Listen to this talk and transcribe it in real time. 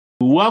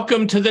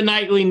Welcome to the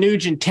Nightly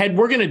Nugent. Ted,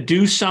 we're going to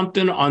do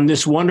something on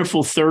this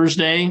wonderful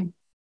Thursday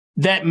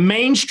that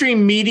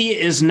mainstream media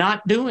is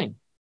not doing.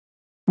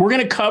 We're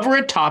going to cover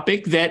a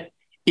topic that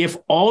if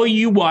all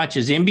you watch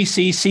is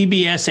NBC,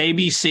 CBS,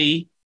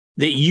 ABC,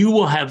 that you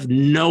will have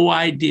no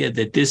idea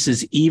that this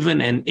is even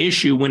an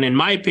issue when, in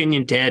my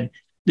opinion, Ted,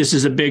 this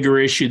is a bigger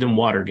issue than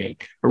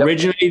Watergate. Yep.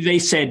 Originally, they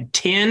said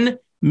 $10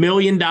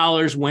 million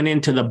went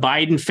into the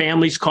Biden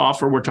family's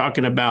coffer. We're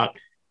talking about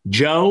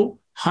Joe,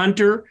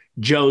 Hunter,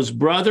 Joe's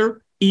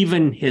brother,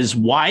 even his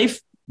wife,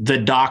 the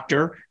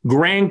doctor,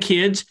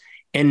 grandkids.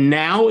 And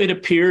now it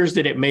appears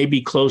that it may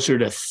be closer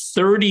to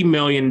 $30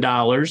 million.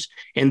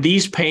 And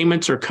these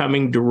payments are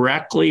coming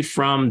directly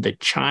from the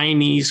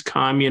Chinese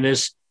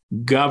Communist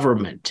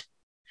government.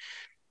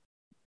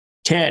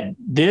 Ted,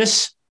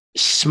 this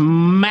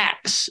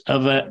smacks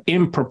of an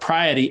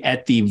impropriety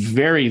at the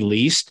very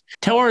least.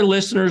 Tell our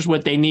listeners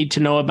what they need to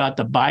know about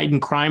the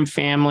Biden crime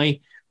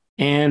family.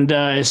 And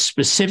as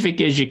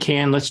specific as you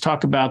can, let's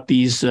talk about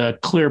these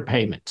clear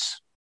payments.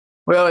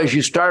 Well, as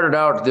you started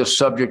out this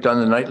subject on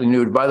the Nightly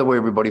Nude, by the way,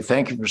 everybody,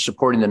 thank you for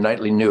supporting the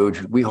Nightly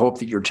Nude. We hope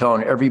that you're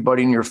telling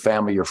everybody in your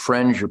family, your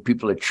friends, your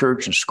people at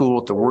church and school,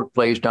 at the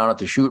workplace, down at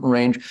the shooting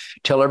range.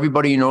 Tell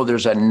everybody you know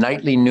there's a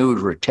Nightly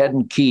Nude where Ted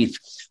and Keith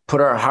put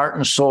our heart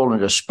and soul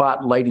into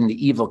spotlighting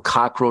the evil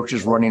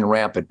cockroaches running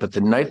rampant. But the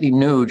Nightly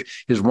Nude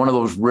is one of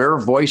those rare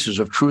voices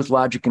of truth,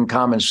 logic, and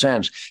common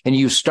sense. And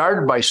you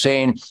started by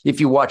saying, if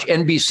you watch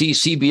NBC,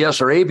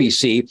 CBS, or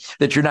ABC,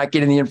 that you're not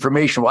getting the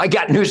information. Well, I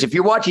got news. If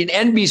you're watching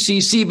NBC,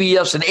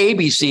 CBS, and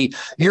ABC,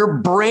 your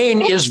brain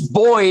is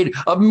void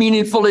of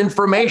meaningful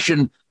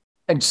information.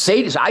 And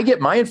Sadie, I get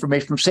my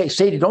information from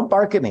Sadie, don't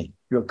bark at me.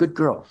 You're a good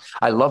girl.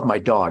 I love my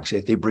dogs.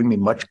 They bring me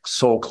much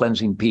soul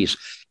cleansing peace.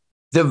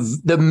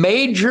 The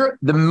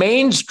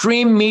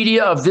mainstream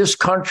media of this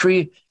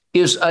country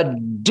is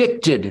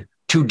addicted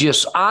to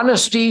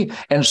dishonesty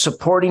and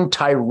supporting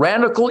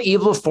tyrannical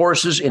evil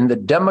forces in the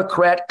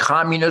Democrat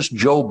Communist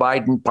Joe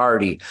Biden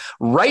party.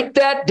 Write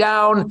that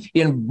down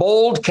in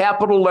bold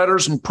capital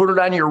letters and put it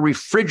on your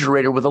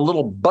refrigerator with a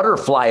little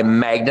butterfly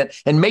magnet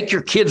and make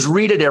your kids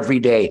read it every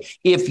day.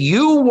 If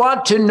you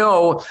want to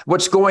know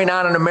what's going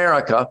on in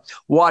America,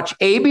 watch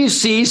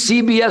ABC,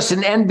 CBS,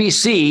 and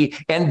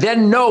NBC, and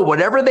then know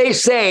whatever they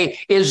say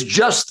is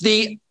just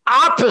the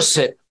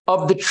opposite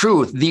of the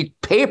truth. The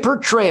paper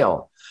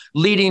trail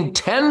leading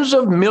tens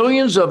of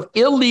millions of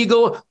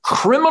illegal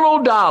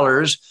criminal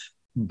dollars,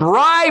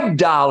 bribe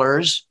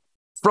dollars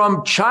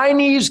from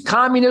Chinese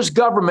Communist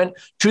government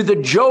to the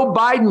Joe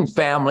Biden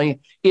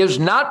family is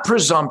not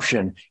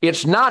presumption.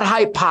 It's not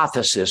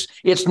hypothesis.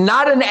 It's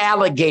not an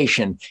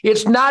allegation.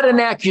 It's not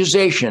an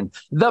accusation.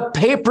 The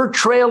paper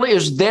trail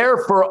is there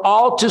for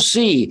all to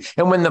see.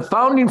 And when the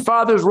founding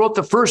fathers wrote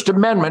the First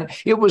Amendment,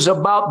 it was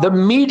about the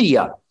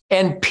media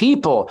and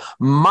people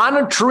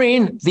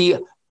monitoring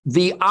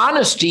the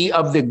honesty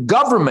of the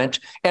government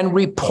and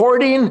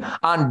reporting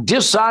on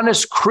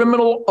dishonest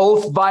criminal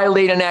oath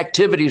violating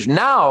activities.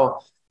 Now,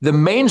 the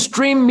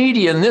mainstream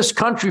media in this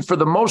country, for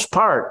the most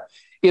part,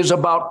 is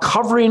about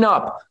covering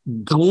up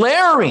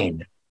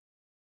glaring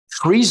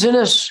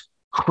treasonous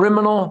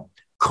criminal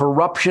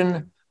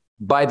corruption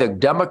by the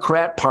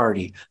Democrat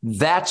Party.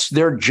 That's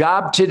their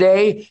job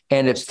today,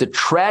 and it's the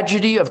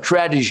tragedy of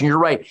tragedies. And you're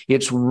right,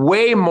 it's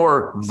way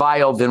more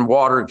vile than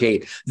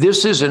Watergate.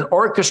 This is an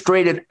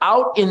orchestrated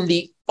out in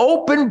the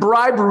open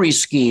bribery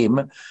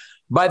scheme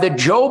by the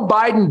Joe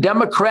Biden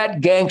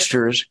Democrat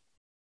gangsters,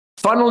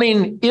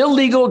 funneling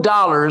illegal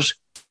dollars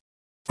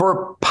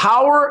for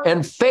power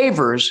and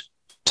favors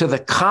to the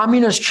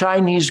communist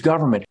Chinese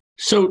government.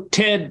 So,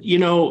 Ted,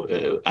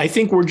 I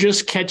think we're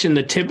just catching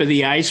the tip of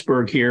the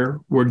iceberg here,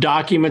 where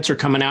documents are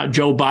coming out.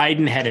 Joe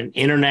Biden had an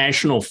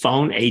international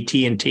phone,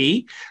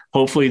 AT&T.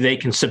 Hopefully they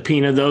can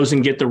subpoena those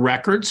and get the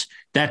records.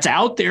 That's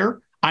out there.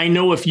 I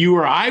know if you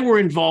or I were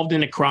involved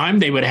in a crime,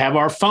 they would have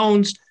our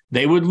phones.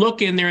 They would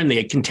look in there and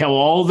they can tell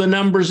all the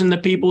numbers and the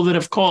people that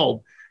have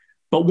called.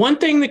 But one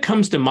thing that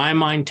comes to my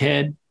mind,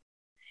 Ted,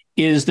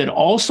 is that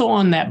also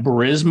on that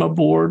Burisma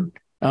board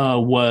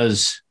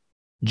was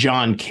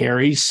John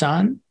Kerry's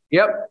son.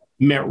 Yep.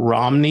 Mitt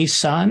Romney's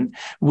son.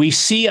 We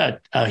see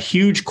a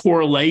huge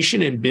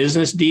correlation in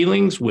business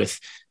dealings with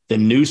the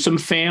Newsom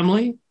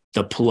family,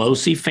 the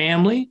Pelosi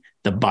family,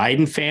 the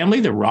Biden family,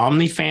 the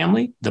Romney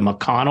family, the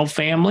McConnell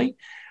family.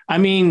 I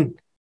mean,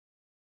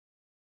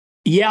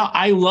 yeah,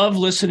 I love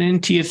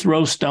listening to you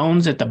throw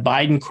stones at the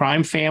Biden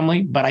crime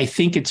family, but I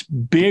think it's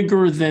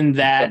bigger than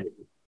that.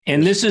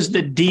 And this is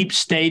the deep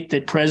state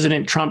that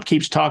President Trump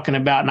keeps talking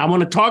about. And I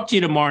want to talk to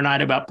you tomorrow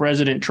night about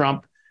President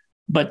Trump.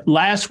 But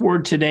last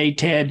word today,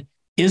 Ted,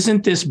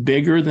 isn't this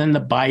bigger than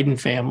the Biden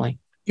family?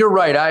 You're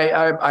right.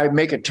 I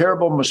make a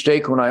terrible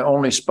mistake when I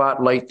only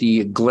spotlight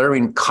the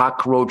glaring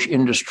cockroach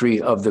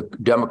industry of the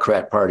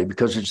Democrat Party,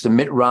 because it's the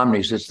Mitt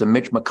Romneys, it's the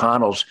Mitch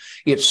McConnells,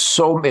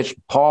 it's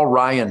Paul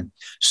Ryan.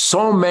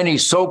 So many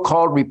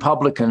so-called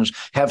Republicans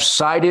have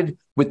sided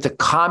with the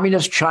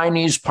Communist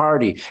Chinese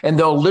Party, and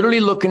they'll literally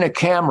look in a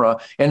camera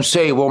and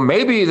say, well,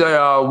 maybe the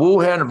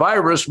Wuhan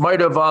virus might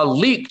have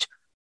leaked.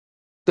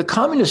 The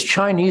communist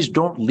Chinese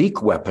don't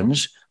leak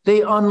weapons.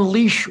 They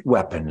unleash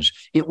weapons.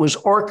 It was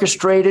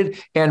orchestrated,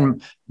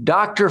 and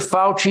Dr.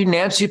 Fauci,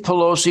 Nancy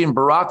Pelosi, and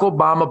Barack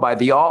Obama, by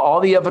all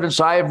the evidence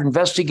I have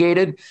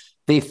investigated,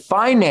 they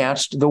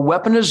financed the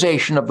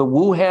weaponization of the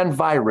Wuhan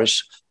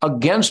virus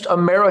against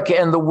America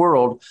and the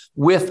world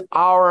with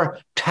our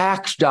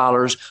tax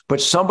dollars.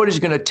 But somebody's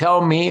going to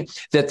tell me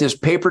that this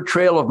paper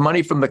trail of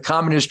money from the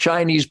Communist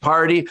Chinese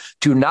Party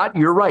to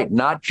you're right,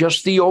 not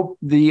just the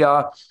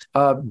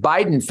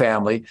Biden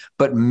family,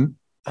 but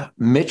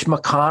Mitch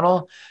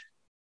McConnell,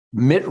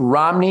 Mitt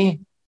Romney,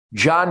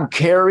 John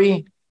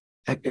Kerry.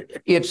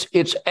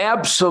 It's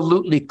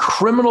absolutely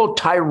criminal,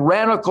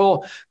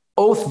 tyrannical,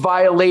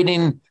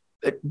 oath-violating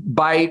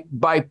by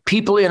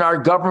people in our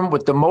government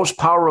with the most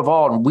power of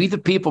all. And we, the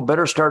people,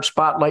 better start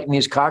spotlighting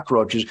these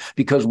cockroaches,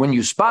 because when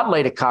you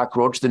spotlight a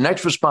cockroach, the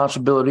next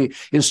responsibility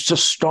is to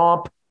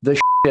stomp the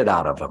shit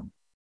out of them.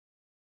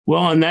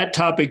 Well, on that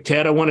topic,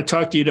 Ted, I want to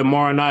talk to you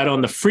tomorrow night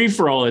on the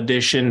Free-for-All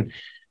edition.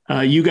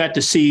 You got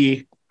to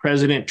see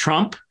President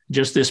Trump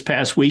just this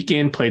past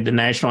weekend, played the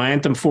national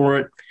anthem for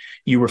it.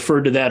 You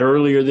referred to that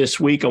earlier this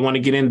week. I want to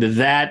get into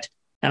that.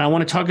 And I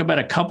want to talk about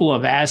a couple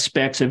of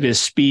aspects of his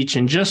speech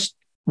and just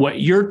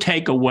what your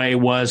takeaway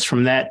was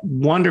from that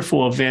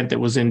wonderful event that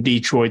was in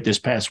Detroit this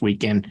past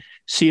weekend.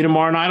 See you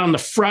tomorrow night on the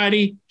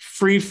Friday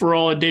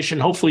Free-for-All edition.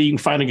 Hopefully you can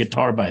find a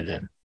guitar by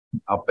then.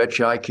 I'll bet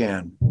you I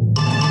can.